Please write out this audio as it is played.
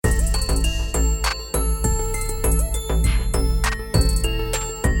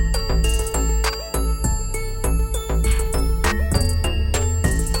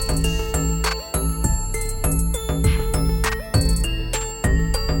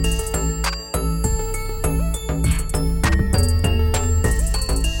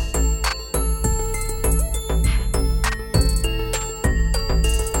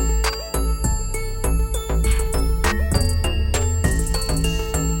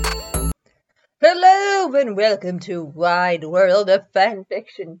Hello and welcome to Wide World of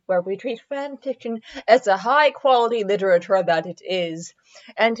Fanfiction, where we treat fanfiction as the high-quality literature that it is.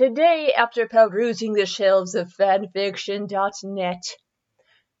 And today, after perusing the shelves of fanfiction.net,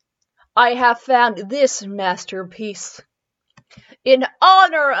 I have found this masterpiece. In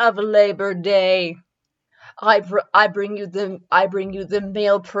honor of Labor Day, I bring you the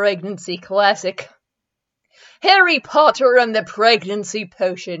male pregnancy classic, Harry Potter and the Pregnancy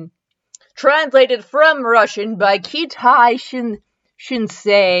Potion. Translated from Russian by Kitai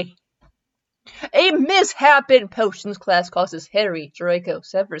Shinsei. A mishap in potions class causes Harry, Draco,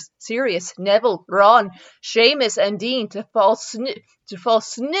 Severus, Sirius, Neville, Ron, Seamus, and Dean to fall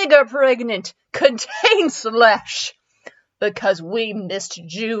snigger pregnant. Contain slash. Because we missed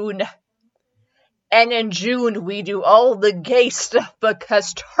June. And in June we do all the gay stuff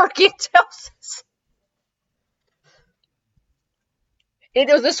because Target tells us.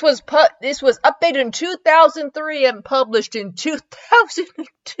 This was updated in 2003 and published in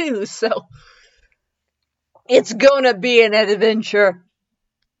 2002, so it's gonna be an adventure.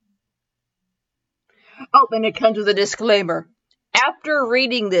 Oh, and it comes with a disclaimer. After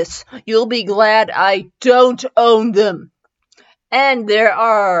reading this, you'll be glad I don't own them. And there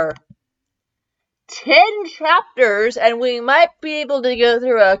are 10 chapters, and we might be able to go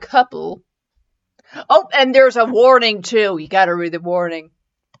through a couple. Oh, and there's a warning, too. You gotta read the warning.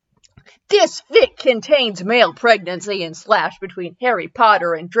 This fic contains male pregnancy and slash between Harry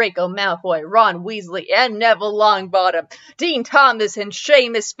Potter and Draco Malfoy, Ron Weasley and Neville Longbottom, Dean Thomas and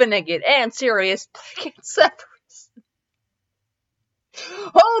Seamus Finnegan, and Sirius Black and Severus.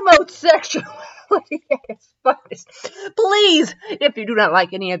 Homosexuality at its finest. Please, if you do not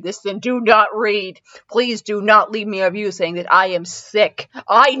like any of this, then do not read. Please do not leave me a review saying that I am sick.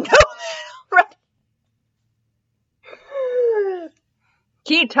 I know that already.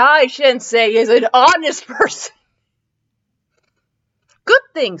 Kitai Shinsei is an honest person. Good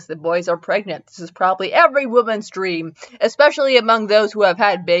things the boys are pregnant. This is probably every woman's dream, especially among those who have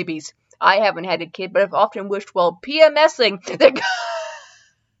had babies. I haven't had a kid, but I've often wished while PMSing that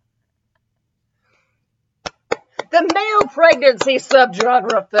the male pregnancy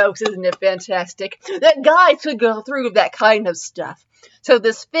subgenre, folks, isn't it fantastic? That guys could go through that kind of stuff. So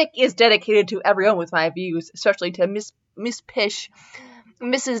this fic is dedicated to everyone with my views, especially to Miss Pish,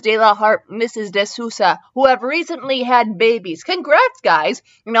 Mrs. De La Harpe, Mrs. De Sousa, who have recently had babies. Congrats, guys!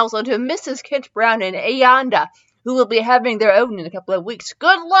 And also to Mrs. Kent Brown and Ayanda, who will be having their own in a couple of weeks.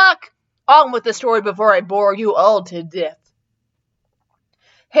 Good luck! On with the story before I bore you all to death.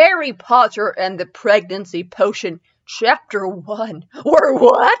 Harry Potter and the Pregnancy Potion, Chapter 1. Or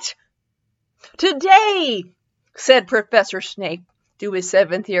what? Today, said Professor Snape to his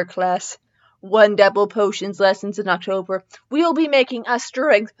 7th year class. 1 double potions lessons in October. We'll be making a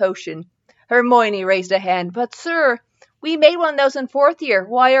strength potion. Hermione raised a hand. But sir, we made one of those in 4th year.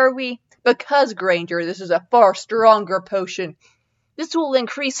 Why are we? Because, Granger, this is a far stronger potion. This will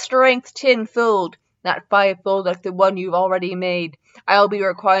increase strength 10-fold, not 5-fold like the one you've already made. I'll be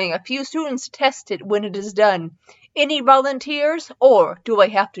requiring a few students to test it when it is done. Any volunteers? Or do I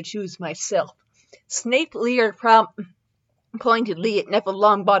have to choose myself? Snape leered pointedly at Neville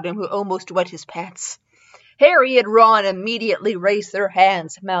Longbottom, who almost wet his pants. Harry and Ron immediately raised their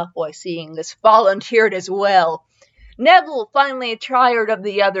hands. Malfoy, seeing this, volunteered as well. Neville, finally tired of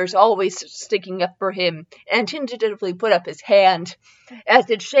the others always sticking up for him, and tentatively put up his hand, as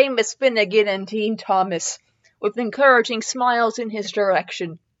did Seamus Finnegan and Dean Thomas, with encouraging smiles in his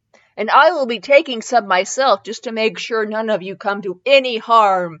direction. And I will be taking some myself, just to make sure none of you come to any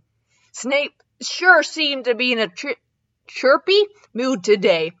harm. Snape sure seemed to be in a chirpy mood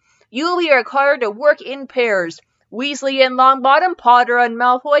today. You'll be required to work in pairs. Weasley and Longbottom, Potter and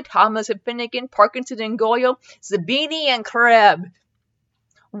Malfoy, Thomas and Finnegan, Parkinson and Goyle, Zabini and Crabbe.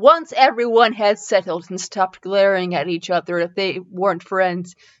 Once everyone had settled and stopped glaring at each other if they weren't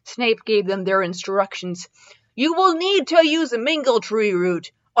friends, Snape gave them their instructions. You will need to use Mingletree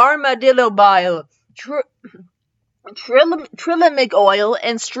root, armadillo bile, trillimac oil,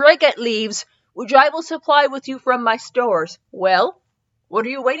 and strigate leaves, which I will supply with you from my stores. Well, what are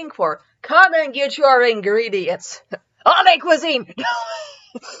you waiting for? Come and get your ingredients. Olé cuisine!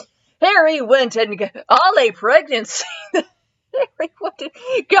 Harry went and olé pregnancy. Harry went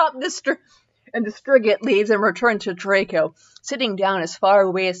and got the strigate leaves and returned to Draco, sitting down as far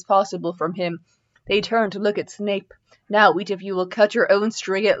away as possible from him. They turned to look at Snape. Now each of you will cut your own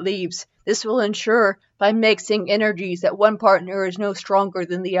strigate leaves. This will ensure, by mixing energies, that one partner is no stronger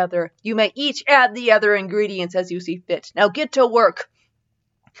than the other. You may each add the other ingredients as you see fit. Now get to work.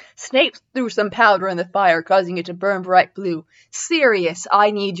 Snape threw some powder in the fire, causing it to burn bright blue. Sirius,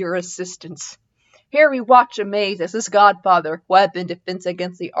 I need your assistance. Harry watched amazed as his godfather, who had been defense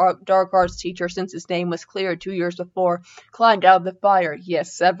against the dark arts teacher since his name was cleared 2 years before, climbed out of the fire.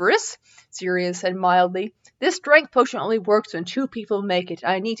 Yes, Severus, Sirius said mildly. This strength potion only works when 2 people make it.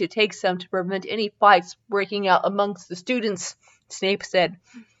 I need to take some to prevent any fights breaking out amongst the students, Snape said.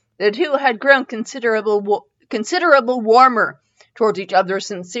 The two had grown considerable warmer towards each other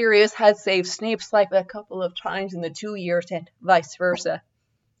since Sirius had saved Snape's life a couple of times in the 2 years and vice versa.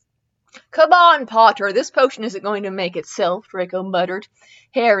 Come on, Potter, this potion isn't going to make itself, Draco muttered.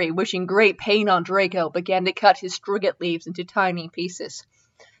 Harry, wishing great pain on Draco, began to cut his striget leaves into tiny pieces.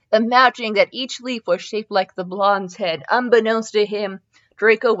 Imagining that each leaf was shaped like the blonde's head, unbeknownst to him,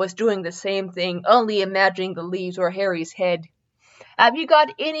 Draco was doing the same thing, only imagining the leaves were Harry's head. Have you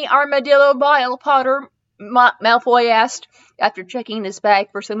got any armadillo bile, Potter? Malfoy asked, after checking his bag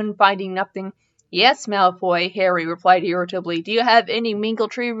for some and finding nothing. Yes, Malfoy, Harry replied irritably. Do you have any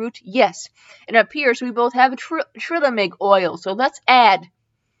mingletree root? Yes. It appears we both have trillimig oil, so let's add.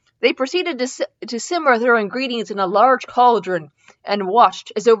 They proceeded to simmer their ingredients in a large cauldron and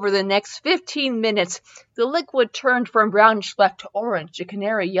watched as over the next 15 minutes the liquid turned from brownish black to orange, to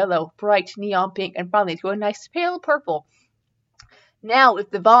canary yellow, bright neon pink, and finally to a nice pale purple. Now, if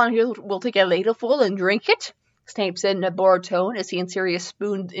the volunteers will take a ladleful and drink it, Snape said in a bored tone as he and Sirius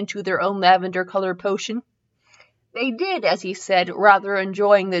spooned into their own lavender-colored potion. They did, as he said, rather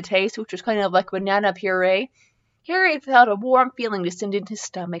enjoying the taste, which was kind of like banana puree. Harry felt a warm feeling descend in his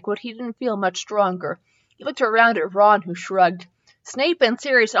stomach, but he didn't feel much stronger. He looked around at Ron, who shrugged. Snape and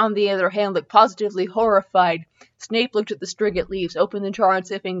Sirius, on the other hand, looked positively horrified. Snape looked at the striget leaves, opened the jar and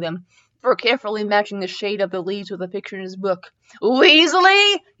sniffing them, before carefully matching the shade of the leaves with a picture in his book.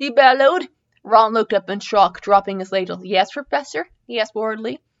 Weasley! He bellowed. Ron looked up in shock, dropping his ladle. Yes, Professor? He asked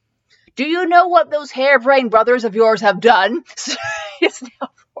boredly. Do you know what those harebrained brothers of yours have done? Sirius now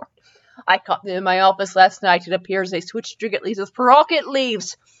roared. I caught them in my office last night. It appears they switched striget leaves with rocket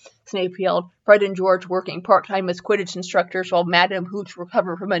leaves, Snape yelled. Fred and George working part-time as Quidditch instructors while Madame Hooch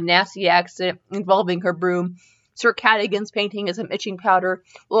recovered from a nasty accident involving her broom. Sir Cadogan's painting as some itching powder,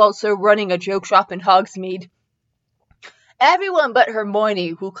 while also running a joke shop in Hogsmeade. Everyone but Hermione,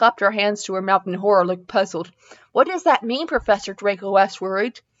 who clapped her hands to her mouth in horror, looked puzzled. What does that mean, Professor? Draco asked,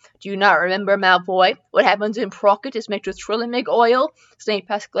 worried. Do you not remember, Malfoy? What happens in Procket is mixed with trillimig oil? Snape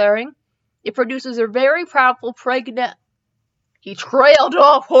asked, glaring. It produces a very powerful pregnant... He trailed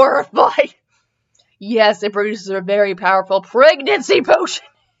off, horrified. Yes, it produces a very powerful pregnancy potion.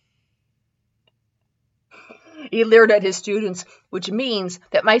 He leered at his students, which means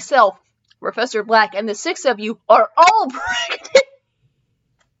that myself, Professor Black, and the 6 of you are all pregnant.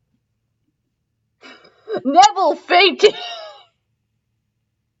 Neville fainted.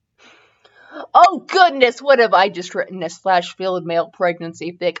 Oh goodness, what have I just written? A /filled male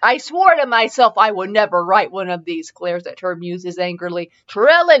pregnancy fic. I swore to myself I would never write one of these, glares at her muses angrily.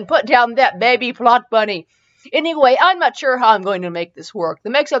 Trellin, put down that baby plot bunny. Anyway, I'm not sure how I'm going to make this work. The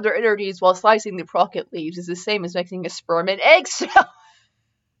mix of their energies while slicing the Procket leaves is the same as mixing a sperm and egg cell.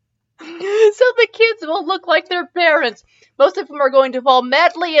 So the kids will look like their parents. Most of them are going to fall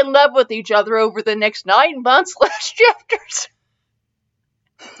madly in love with each other over the next 9 months /chapters.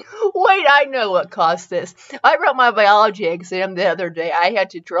 Wait, I know what caused this. I wrote my biology exam the other day. I had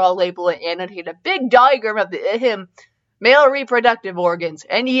to draw, label, and annotate a big diagram of the male reproductive organs.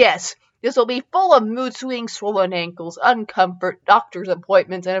 And yes, this will be full of mood swings, swollen ankles, uncomfort, doctor's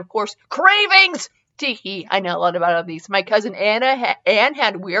appointments, and of course, cravings! Tee, I know a lot about these. My cousin Anne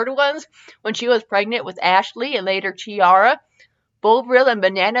had weird ones when she was pregnant with Ashley and later Chiara. Bovril and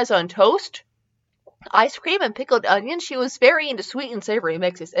bananas on toast. Ice cream and pickled onions. She was very into sweet and savory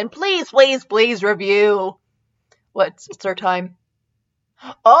mixes. And please, please, please review. It's our time.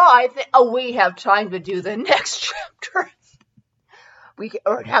 We have time to do the next chapter.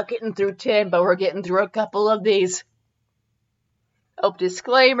 We're not getting through 10, but we're getting through a couple of these. Oh,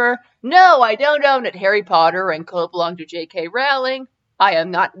 disclaimer. No, I don't own it. Harry Potter and co-belong to J.K. Rowling. I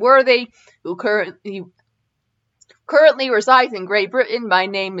am not worthy. Who currently resides in Great Britain. My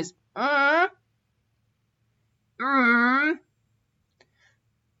name is...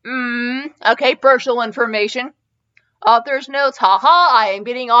 Okay, personal information. Author's notes. I am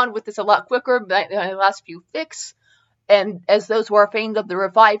getting on with this a lot quicker than my last few fics. And as those who are fans of the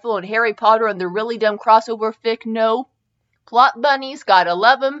revival and Harry Potter and the really dumb crossover fic know, plot bunnies, gotta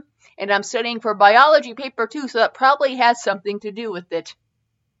love them. And I'm studying for biology paper too, so that probably has something to do with it.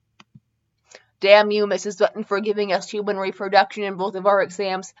 Damn you, Mrs. Button, for giving us human reproduction in both of our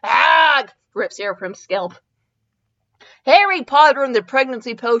exams. Rips hair from scalp. Harry Potter and the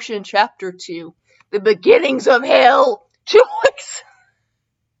Pregnancy Potion, Chapter 2. The Beginnings of Hell. 2 weeks.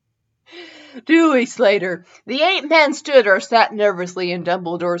 2 weeks later, the 8 men stood or sat nervously in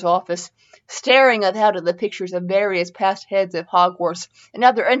Dumbledore's office, staring out at the pictures of various past heads of Hogwarts and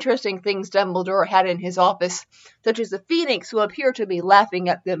other interesting things Dumbledore had in his office, such as the Phoenix who appeared to be laughing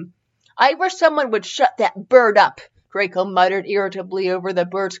at them. "I wish someone would shut that bird up," Draco muttered irritably over the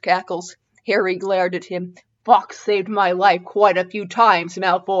bird's cackles. Harry glared at him. "Fox saved my life quite a few times,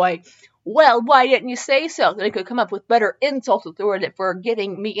 Malfoy." "Well, why didn't you say so? Then I could come up with better insults for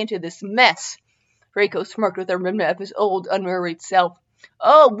getting me into this mess." Draco smirked with a remnant of his old, unworried self.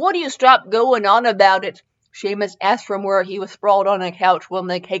 "Oh, would you stop going on about it?" Seamus asked from where he was sprawled on a couch, one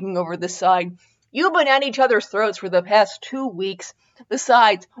leg hanging over the side. "You've been at each other's throats for the past 2 weeks.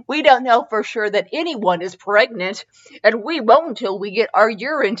 Besides, we don't know for sure that anyone is pregnant, and we won't until we get our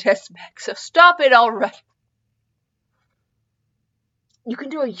urine tests back, so stop it already." You can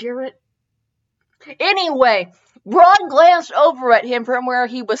do a urine... Anyway, Ron glanced over at him from where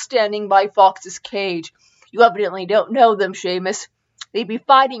he was standing by Fox's cage. "You evidently don't know them, Seamus. They'd be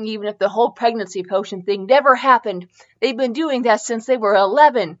fighting even if the whole pregnancy potion thing never happened. They've been doing that since they were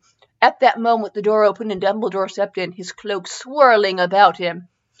 11. At that moment, the door opened and Dumbledore stepped in, his cloak swirling about him.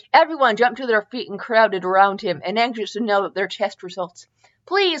 Everyone jumped to their feet and crowded around him, and anxious to know their test results.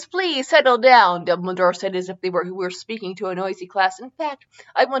 "Please, please, settle down," Dumbledore said as if we were speaking to a noisy class. "In fact,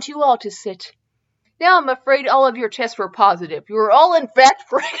 I want you all to sit. Now I'm afraid all of your tests were positive. You are all in fact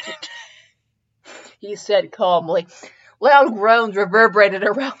pregnant," he said calmly. Loud groans reverberated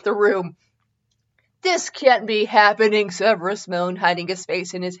around the room. "This can't be happening," Severus moaned, hiding his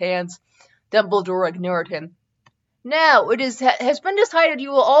face in his hands. Dumbledore ignored him. "Now, it has been decided you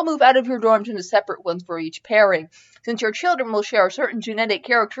will all move out of your dorms into separate ones for each pairing. Since your children will share certain genetic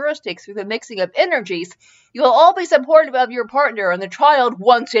characteristics through the mixing of energies, you will all be supportive of your partner and the child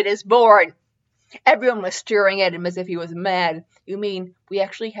once it is born." Everyone was staring at him as if he was mad. "You mean we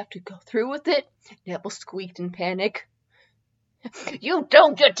actually have to go through with it?" Neville squeaked in panic. "You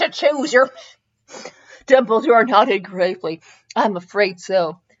don't get to choose your..." Dumbledore nodded gravely. "I'm afraid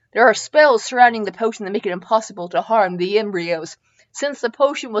so. There are spells surrounding the potion that make it impossible to harm the embryos. Since the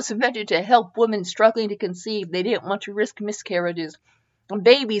potion was invented to help women struggling to conceive, they didn't want to risk miscarriages. And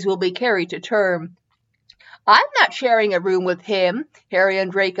babies will be carried to term." "I'm not sharing a room with him," Harry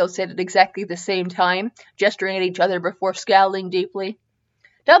and Draco said at exactly the same time, gesturing at each other before scowling deeply.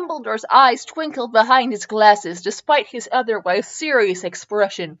 Dumbledore's eyes twinkled behind his glasses, despite his otherwise serious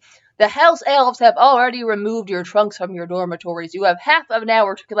expression. "The house elves have already removed your trunks from your dormitories. You have half an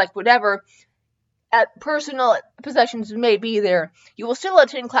hour to collect whatever personal possessions may be there. You will still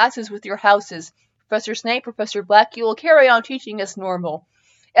attend classes with your houses. Professor Snape, Professor Black, you will carry on teaching as normal."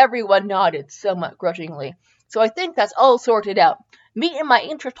 Everyone nodded, somewhat grudgingly. "So I think that's all sorted out. Meet in my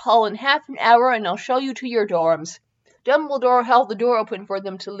interest hall in half an hour and I'll show you to your dorms." Dumbledore held the door open for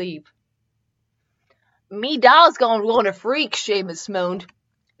them to leave. "Me dog's gonna freak," Seamus moaned.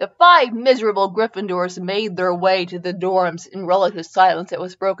 The 5 miserable Gryffindors made their way to the dorms in relative silence that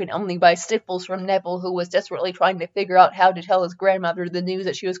was broken only by sniffles from Neville, who was desperately trying to figure out how to tell his grandmother the news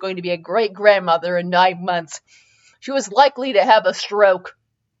that she was going to be a great-grandmother in 9 months. She was likely to have a stroke.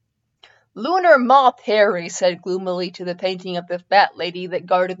 "Lunar moth, Harry," said gloomily to the painting of the fat lady that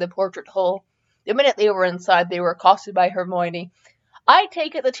guarded the portrait hole. The minute they were inside, they were accosted by Hermione. "I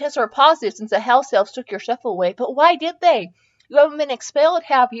take it the tests are positive since the house elves took your stuff away, but why did they? You haven't been expelled,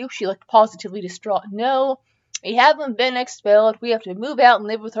 have you?" She looked positively distraught. "No, we haven't been expelled. We have to move out and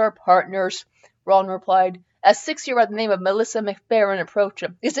live with our partners," Ron replied. A 6-year-old by the name of Melissa McFerrin approached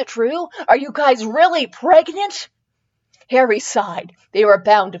him. "Is it true? Are you guys really pregnant?" Harry sighed. They were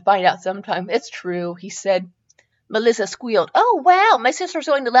bound to find out sometime. "It's true," he said. Melissa squealed. "Oh, wow, my sister's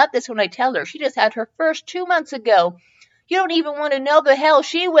going to love this when I tell her. She just had her first 2 months ago. You don't even want to know the hell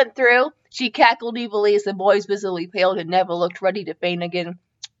she went through." She cackled evilly as the boys visibly paled and Neville looked ready to faint again.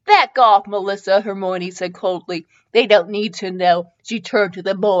 "Back off, Melissa," Hermione said coldly. "They don't need to know." She turned to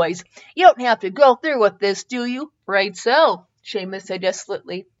the boys. "You don't have to go through with this, do you?" "Afraid so," Seamus said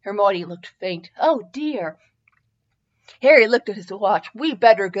desolately. Hermione looked faint. "Oh, dear." Harry looked at his watch. "We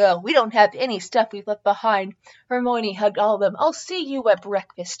better go. We don't have any stuff we've left behind." Hermione hugged all of them. "I'll see you at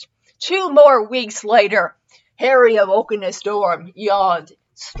breakfast." 2 more weeks later, Harry awoke in his dorm, yawned,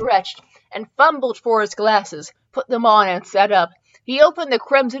 stretched, and fumbled for his glasses, put them on and sat up. He opened the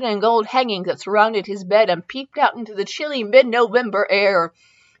crimson and gold hangings that surrounded his bed and peeped out into the chilly mid-November air.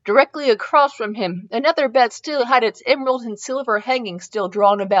 Directly across from him, another bed still had its emerald and silver hangings still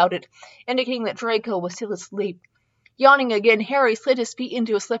drawn about it, indicating that Draco was still asleep. Yawning again, Harry slid his feet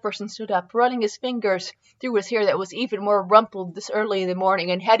into his slippers and stood up, running his fingers through his hair that was even more rumpled this early in the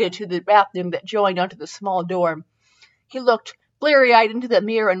morning, and headed to the bathroom that joined onto the small dorm. He looked bleary-eyed into the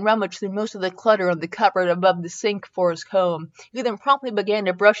mirror and rummaged through most of the clutter on the cupboard above the sink for his comb. He then promptly began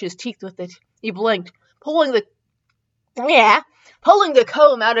to brush his teeth with it. He blinked, pulling the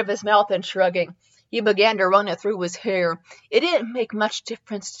comb out of his mouth and shrugging. He began to run it through his hair. It didn't make much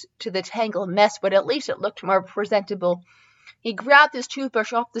difference to the tangled mess, but at least it looked more presentable. He grabbed his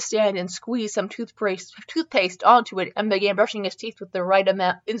toothbrush off the stand and squeezed some toothpaste onto it and began brushing his teeth with the right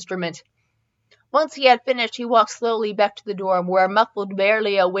instrument. Once he had finished, he walked slowly back to the dorm, where muffled,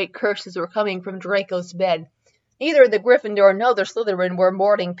 barely awake curses were coming from Draco's bed. Neither the Gryffindor nor the Slytherin were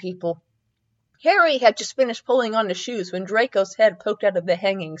morning people. Harry had just finished pulling on his shoes when Draco's head poked out of the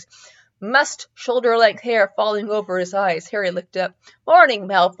hangings. Mussed, shoulder-length hair falling over his eyes. Harry looked up. "Morning,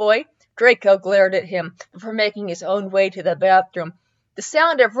 Malfoy." Draco glared at him before making his own way to the bathroom. The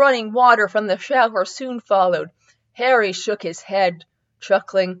sound of running water from the shower soon followed. Harry shook his head,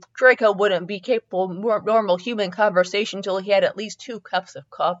 chuckling. Draco wouldn't be capable of normal human conversation till he had at least 2 cups of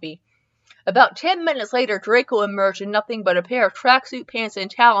coffee. About 10 minutes later, Draco emerged in nothing but a pair of tracksuit pants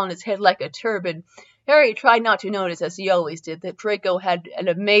and towel on his head like a turban. Harry tried not to notice, as he always did, that Draco had an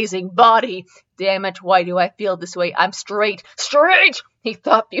amazing body. "Damn it, why do I feel this way? I'm straight, he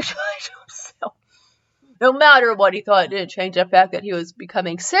thought futilely to himself. No matter what he thought, it didn't change the fact that he was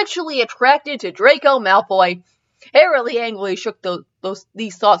becoming sexually attracted to Draco Malfoy. Harry angrily shook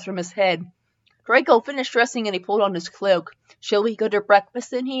these thoughts from his head. Draco finished dressing and he pulled on his cloak. "Shall we go to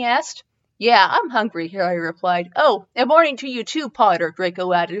breakfast then?" he asked. "Yeah, I'm hungry," Harry replied. "Oh, and morning to you too, Potter,"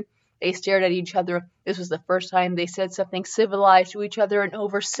 Draco added. They stared at each other. This was the first time they said something civilized to each other in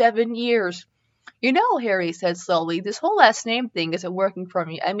over 7 years. "You know," Harry said slowly, "this whole last name thing isn't working for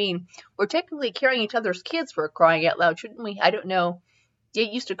me. I mean, we're technically carrying each other's kids for crying out loud, shouldn't we? I don't know.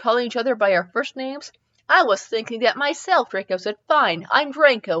 Get used to calling each other by our first names?" "I was thinking that myself," Draco said. "Fine, I'm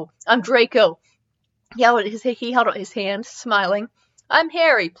Draco. He held out his hand, smiling. "I'm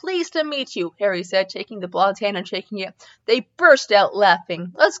Harry. Pleased to meet you," Harry said, taking the blonde's hand and shaking it. They burst out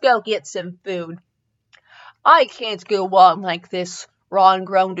laughing. "Let's go get some food." "I can't go on like this," Ron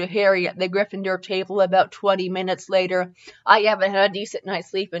groaned to Harry at the Gryffindor table about 20 minutes later. "I haven't had a decent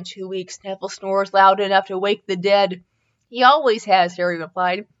night's sleep in 2 weeks. Neville snores loud enough to wake the dead." "He always has," Harry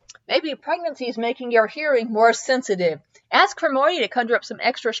replied. "Maybe pregnancy's making your hearing more sensitive. Ask Hermione to conjure up some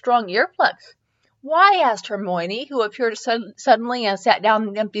extra strong earplugs." "Why?" asked Hermione, who appeared suddenly and sat down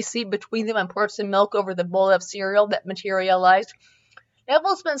in the empty seat between them and poured some milk over the bowl of cereal that materialized.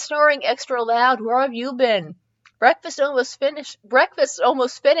 "Neville's been snoring extra loud. Where have you been?" Breakfast almost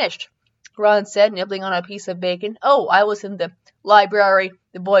finished, Ron said, nibbling on a piece of bacon. "Oh, I was in the library,"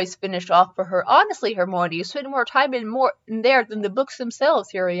 the boys finished off for her. "Honestly, Hermione, you spend more time in there than the books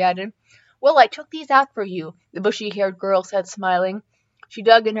themselves," Harry added. "Well, I took these out for you," the bushy-haired girl said, smiling. She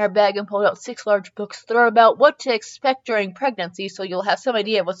dug in her bag and pulled out 6 large books. "They're about what to expect during pregnancy, so you'll have some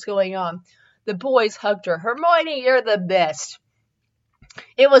idea of what's going on." The boys hugged her. "Hermione, you're the best."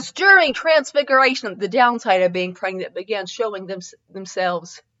 It was during Transfiguration that the downside of being pregnant began showing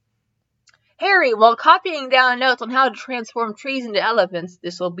themselves. "Harry, while copying down notes on how to transform trees into elephants,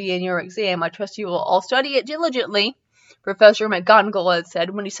 this will be in your exam. I trust you will all study it diligently," Professor McGonagall had said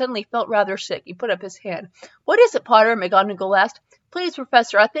when he suddenly felt rather sick. He put up his hand. "What is it, Potter?" McGonagall asked. "Please,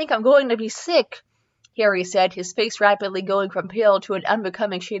 Professor, I think I'm going to be sick," Harry said, his face rapidly going from pale to an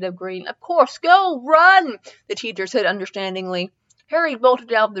unbecoming shade of green. "Of course, go, run," the teacher said understandingly. Harry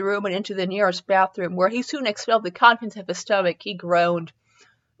bolted out of the room and into the nearest bathroom, where he soon expelled the contents of his stomach. He groaned,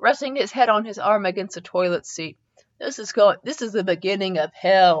 resting his head on his arm against the toilet seat. This is the beginning of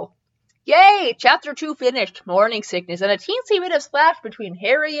hell. Yay! Chapter 2 finished. Morning sickness, and a teensy bit of splash between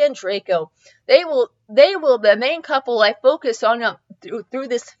Harry and Draco. They will the main couple I focus on through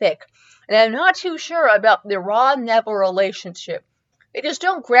this fic. And I'm not too sure about the Ron-Neville relationship. They just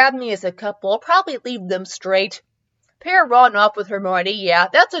don't grab me as a couple. I'll probably leave them straight. Pair Ron off with Hermione. Yeah,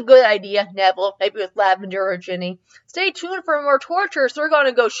 that's a good idea, Neville. Maybe with Lavender or Ginny. Stay tuned for more tortures. We're going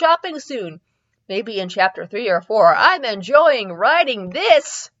to go shopping soon. Maybe in chapter 3 or 4. I'm enjoying writing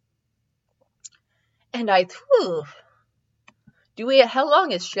this. And how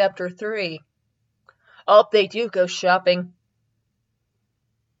long is chapter 3? Oh, they do go shopping.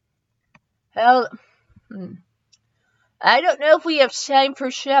 I don't know if we have time for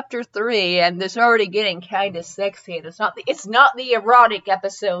chapter 3, and it's already getting kind of sexy. And it's not the erotic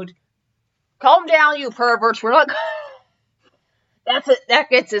episode. Calm down, you perverts. We're not. That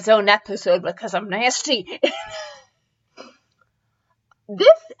gets its own episode because I'm nasty.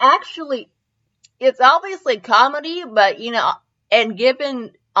 This actually, it's obviously comedy, but and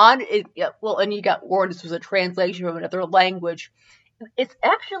given on it, and you got warned this was a translation from another language. it's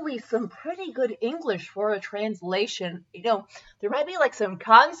actually some pretty good English for a translation. There might be like some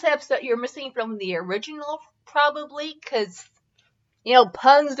concepts that you're missing from the original, probably, because,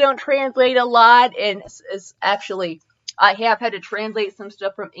 puns don't translate a lot, and it's actually, I have had to translate some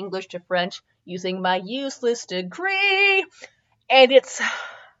stuff from English to French using my useless degree, and it's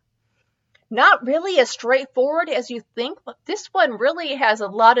not really as straightforward as you think, but this one really has a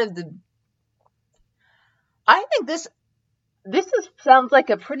lot of I think this sounds like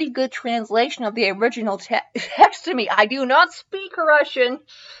a pretty good translation of the original text to me. I do not speak Russian.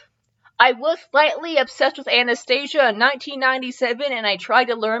 I was slightly obsessed with Anastasia in 1997, and I tried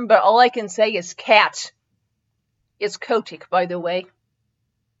to learn, but all I can say is cat. It's Kotik, by the way.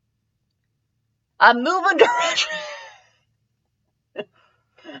 I'm moving to Russia.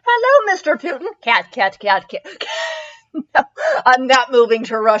 Hello, Mr. Putin. Cat. No, I'm not moving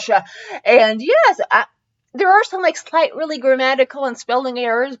to Russia. And yes, there are some slight really grammatical and spelling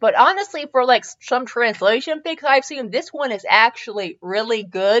errors, but honestly, for some translation things I've seen, this one is actually really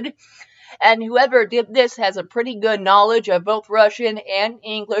good. And whoever did this has a pretty good knowledge of both Russian and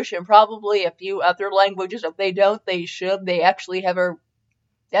English, and probably a few other languages. If they don't, they should.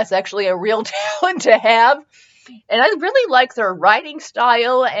 That's actually a real talent to have. And I really like their writing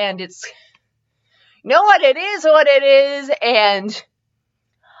style, and it's, what it is, and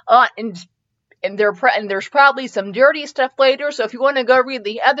there's probably some dirty stuff later, so if you want to go read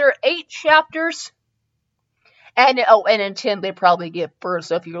the other 8 chapters, and in 10 they probably give birth,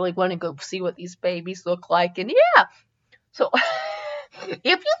 so if you really want to go see what these babies look like, and yeah, so if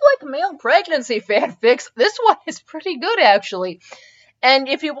you like male pregnancy fanfics, this one is pretty good, actually. And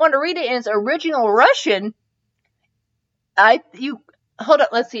if you want to read it in its original Russian, hold on,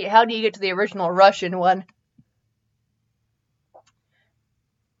 let's see, how do you get to the original Russian one?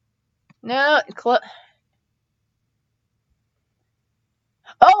 No,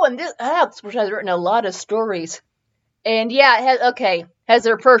 and this house, which has written a lot of stories. And yeah, it has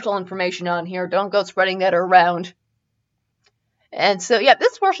their personal information on here. Don't go spreading that around. And so, yeah,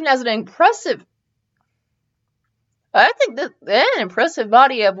 this person has an impressive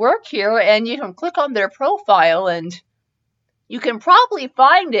body of work here, and you can click on their profile, and you can probably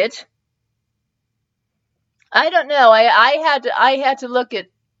find it. I don't know. I had to look at.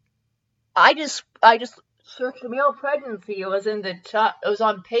 I just searched male pregnancy. It was in the top. It was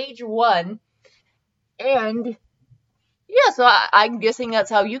on page 1, and yeah. So I'm guessing that's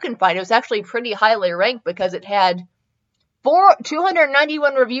how you can find it. It was actually pretty highly ranked because it had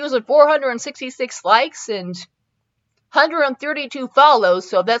 291 reviews and 466 likes and 132 follows.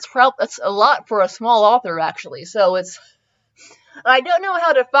 So that's a lot for a small author, actually. So I don't know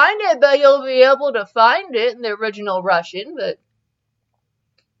how to find it, but you'll be able to find it in the original Russian. But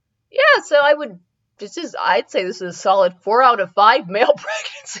yeah, so I'd say this is a solid 4 out of 5 male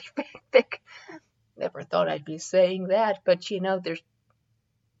pregnancy fanfic. Never thought I'd be saying that, but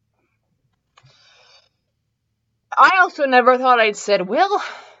I also never thought I'd said, well,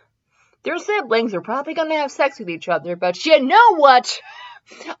 their siblings are probably going to have sex with each other, but you know what?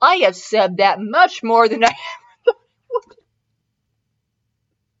 I have said that much more than I ever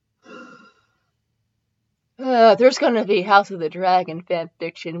would. There's going to be House of the Dragon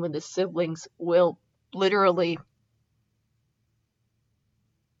fanfiction when the siblings will literally...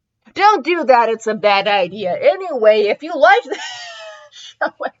 Don't do that, it's a bad idea. Anyway, if you like the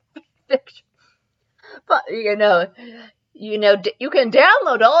show and fanfiction, but you can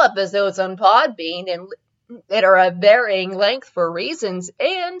download all episodes on Podbean and that are of varying length for reasons,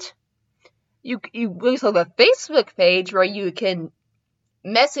 and you also have a Facebook page where you can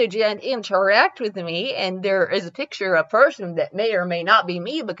message and interact with me, and there is a picture of a person that may or may not be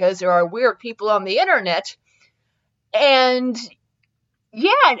me because there are weird people on the internet. And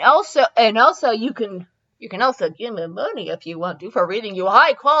yeah, and also you can also give me money if you want to for reading you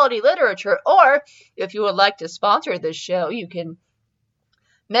high quality literature, or if you would like to sponsor this show, you can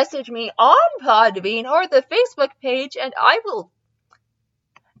message me on Podbean or the Facebook page, and I will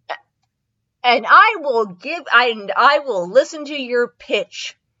listen to your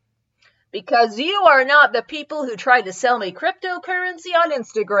pitch, because you are not the people who try to sell me cryptocurrency on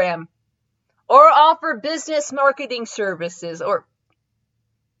Instagram or offer business marketing services, or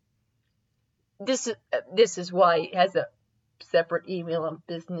this is why it has a separate email on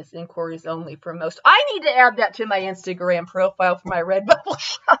business inquiries only for most. I need to add that to my Instagram profile for my Redbubble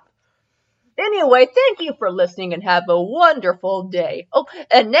shop. Anyway, thank you for listening and have a wonderful day. Oh,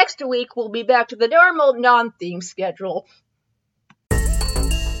 and next week we'll be back to the normal non-theme schedule.